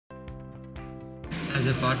As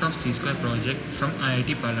a part of C-Square project from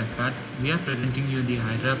IIT Palakkad, we are presenting you the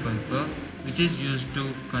HYDRAPULPER, which is used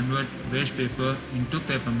to convert waste paper into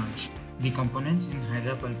papermache. The components in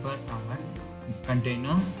HYDRAPULPER are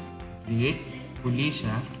container, plate, pulley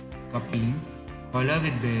shaft, coupling, collar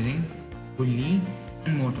with bearing, pulley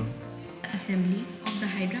and motor. The assembly of the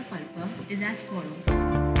HYDRAPULPER is as follows.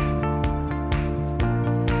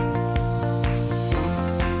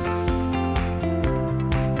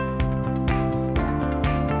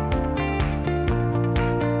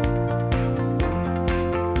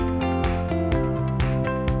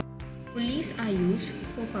 Pulleys are used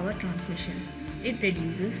for power transmission. It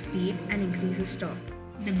reduces speed and increases torque.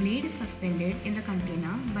 The blade is suspended in the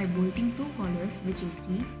container by bolting two collars which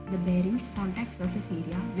increase the bearing's contact surface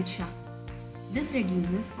area with shaft. This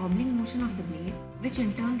reduces oblique motion of the blade, which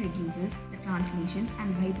in turn reduces the translations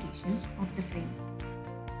and vibrations of the frame.